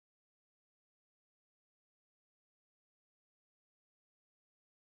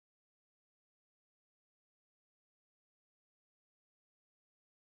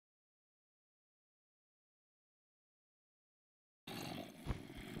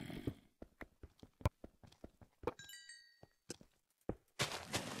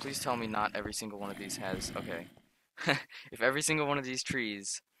Please tell me not every single one of these has... Okay. If every single one of these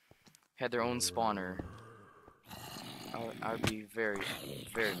trees had their own spawner, I would be very,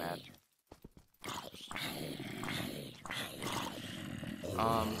 very mad.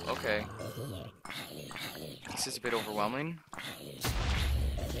 Okay. This is a bit overwhelming.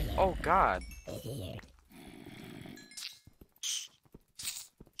 Oh, God.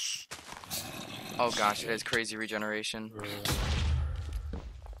 Oh, gosh, it has crazy regeneration.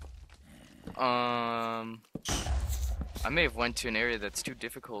 I may have went to an area that's too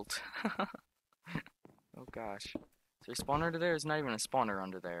difficult. Oh, gosh. Is there a spawner under there? There's not even a spawner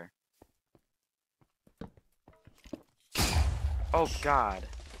under there. Oh, God.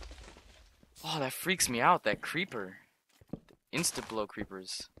 Oh, that freaks me out, that creeper. Insta-blow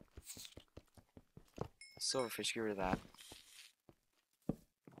creepers. Silverfish, get rid of that.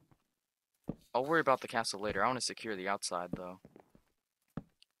 I'll worry about the castle later. I want to secure the outside, though. I'm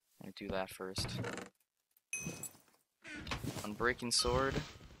gonna do that first. Unbreaking sword.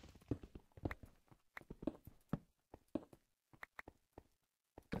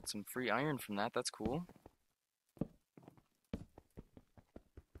 Got some free iron from that. That's cool.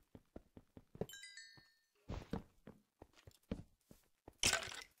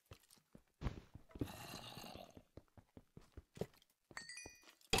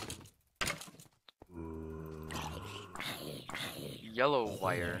 Yellow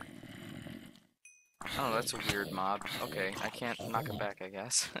wire. Oh, that's a weird mob. Okay, I can't knock him back, I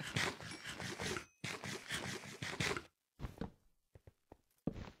guess.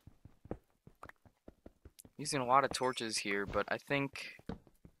 Using a lot of torches here, but I think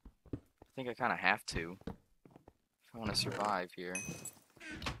I kind of have to if I want to survive here.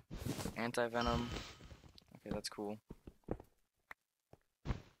 Anti-venom. Okay, that's cool.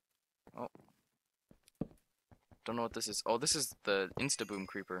 Oh. Don't know what this is. Oh, this is the Insta-boom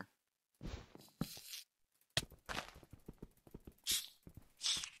creeper.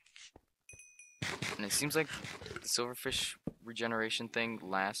 And it seems like the silverfish regeneration thing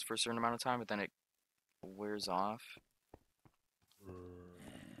lasts for a certain amount of time, but then it wears off.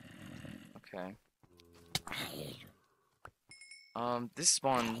 Okay. This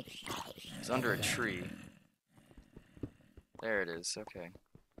spawn is under a tree. There it is, okay.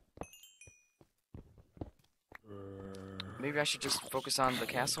 Maybe I should just focus on the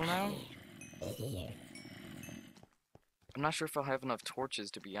castle now? I'm not sure if I'll have enough torches,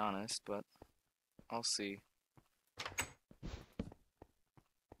 to be honest, but I'll see.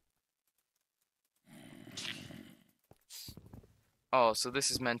 Oh, so this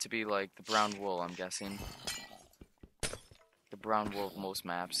is meant to be like the brown wool, I'm guessing. The brown wool of most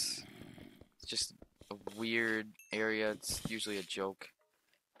maps. It's just a weird area, it's usually a joke.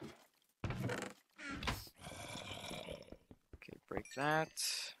 Okay, break that.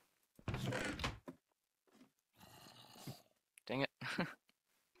 Dang it.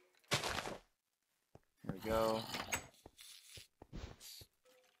 There we go.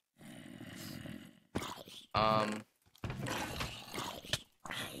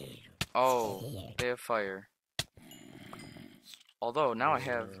 Oh, they have fire. Although, now I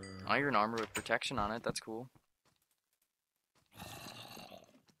have iron armor with protection on it, that's cool.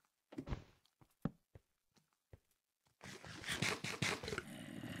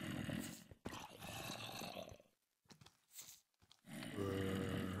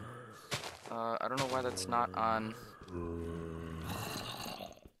 I don't know why that's not on...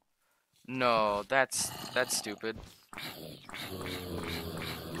 No, that's stupid.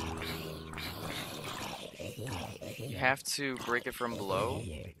 You have to break it from below?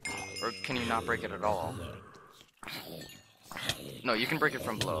 Or can you not break it at all? No, you can break it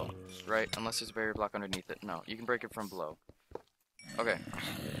from below, right? Unless there's a barrier block underneath it. No, you can break it from below. Okay.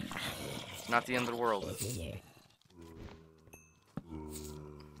 Not the end of the world.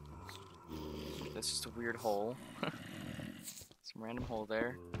 That's just a weird hole. Some random hole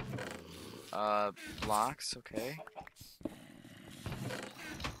there. Blocks, okay.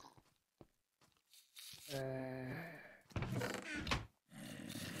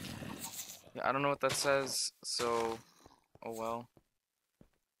 Yeah, I don't know what that says, so... Oh well.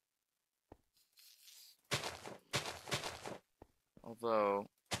 Although,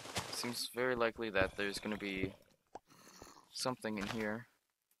 it seems very likely that there's gonna be something in here.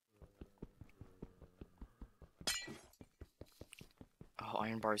 Oh,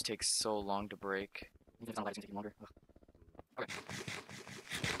 iron bars take so long to break. It's not like it's taking longer. Ugh. Okay.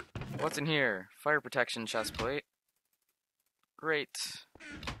 What's in here? Fire protection chest plate. Great.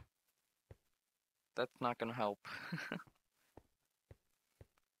 That's not gonna help.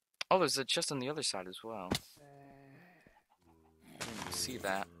 Oh, there's a chest on the other side as well. I didn't see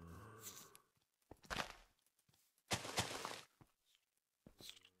that.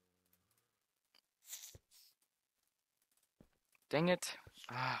 Dang it.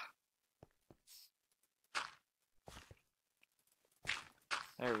 Ah.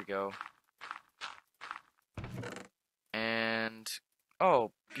 There we go. And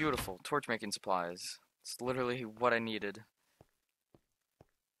oh, beautiful. Torch making supplies. It's literally what I needed.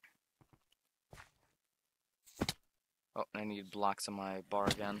 Oh, I need blocks on my bar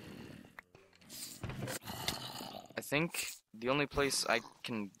again. I think the only place I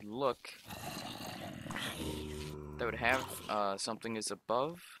can look that would have something is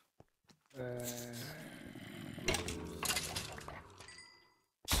above.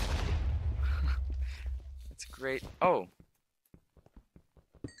 That's great. Oh!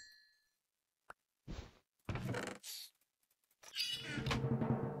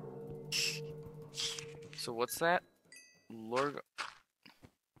 So what's that? Lord,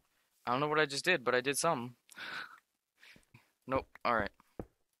 I don't know what I just did, but I did something. Nope. Alright.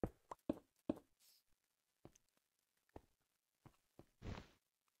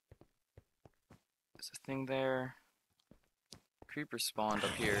 There's a thing there. Creeper spawned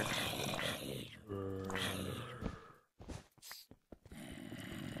up here.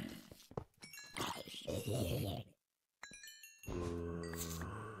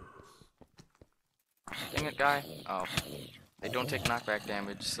 Dang it, guy. Oh. They don't take knockback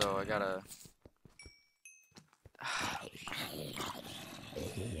damage, so I gotta...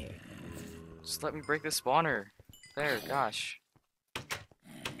 Just let me break the spawner. There, gosh.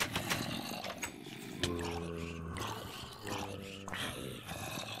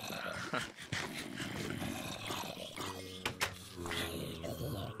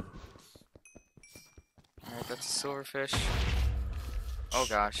 Alright, that's a silverfish. Oh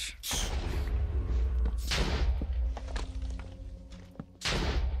gosh.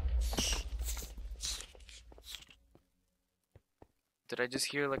 Did I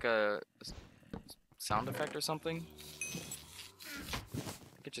just hear like a sound effect or something? I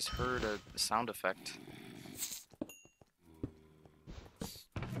think I just heard a sound effect.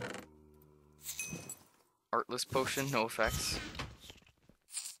 Artless potion, no effects.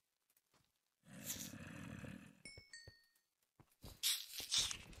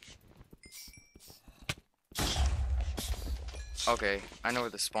 Okay, I know where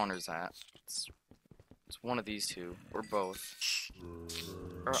the spawner's at. It's one of these two, or both.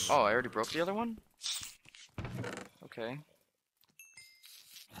 Or, oh, I already broke the other one? Okay.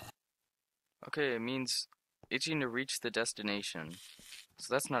 Okay, it means itching to reach the destination.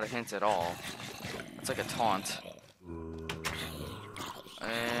 So that's not a hint at all. It's like a taunt.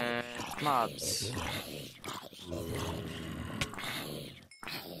 And mobs.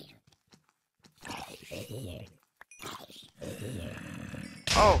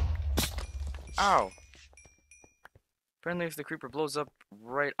 Oh! Ow! Apparently if the creeper blows up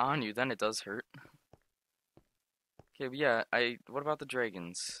right on you, then it does hurt. Okay, but yeah, what about the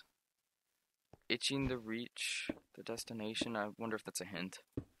dragons? Itching to reach the destination? I wonder if that's a hint.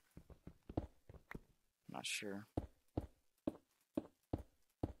 Not sure.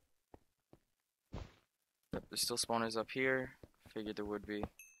 Yep, there's still spawners up here. Figured there would be.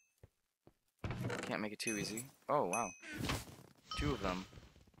 Can't make it too easy. Oh, wow. 2 of them.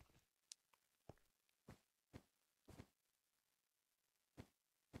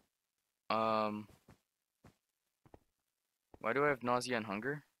 Why do I have nausea and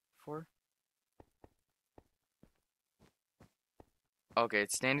hunger for? Okay,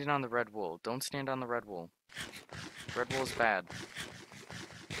 it's standing on the red wool. Don't stand on the red wool. Red wool is bad.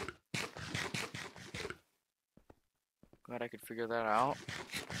 Glad I could figure that out.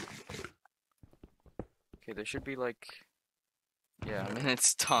 Okay, there should be like... Yeah, I'm in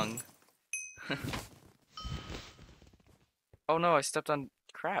its tongue. Oh no, I stepped on...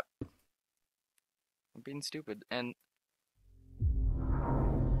 Crap. I'm being stupid, and...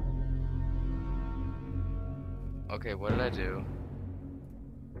 Okay, what did I do?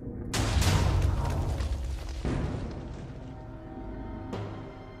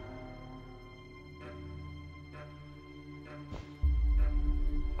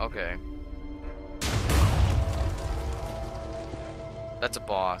 Okay. That's a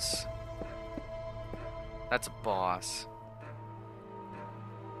boss. That's a boss.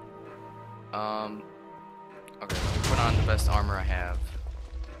 Okay, let me put on the best armor I have.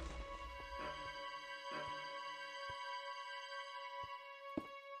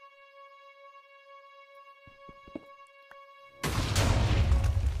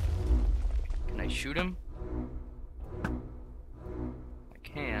 Can I shoot him? I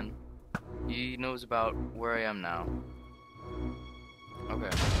can. He knows about where I am now. Okay.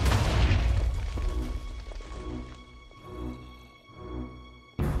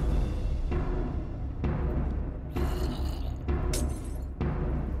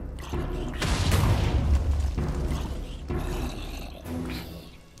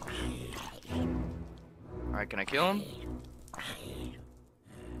 Alright, can I kill him?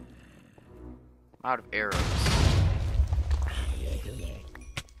 I'm out of arrows.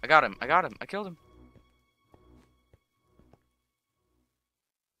 I got him. I got him. I killed him.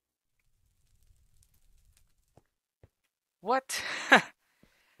 What? That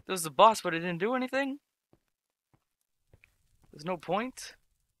was the boss, but it didn't do anything? There's no point?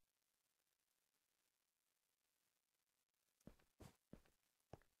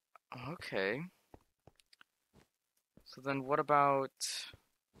 Okay. So then what about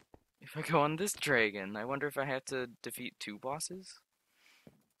if I go on this dragon? I wonder if I have to defeat 2 bosses?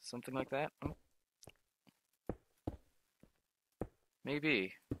 Something like that? Oh,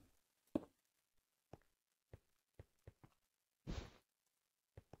 maybe.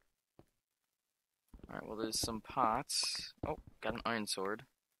 Alright, well there's some pots. Oh, got an iron sword.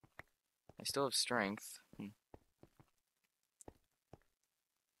 I still have strength.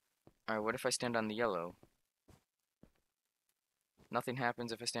 Alright, what if I stand on the yellow? Nothing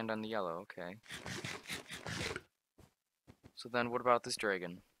happens if I stand on the yellow, okay. So then what about this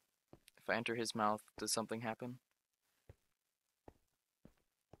dragon? If I enter his mouth, does something happen?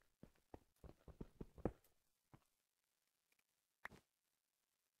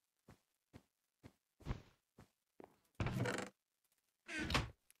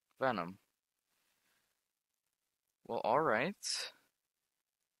 Venom. Well, alright.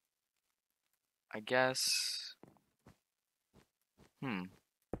 I guess...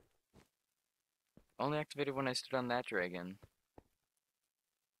 Only activated when I stood on that dragon.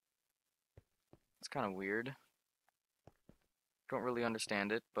 It's kind of weird. Don't really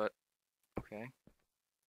understand it, but okay.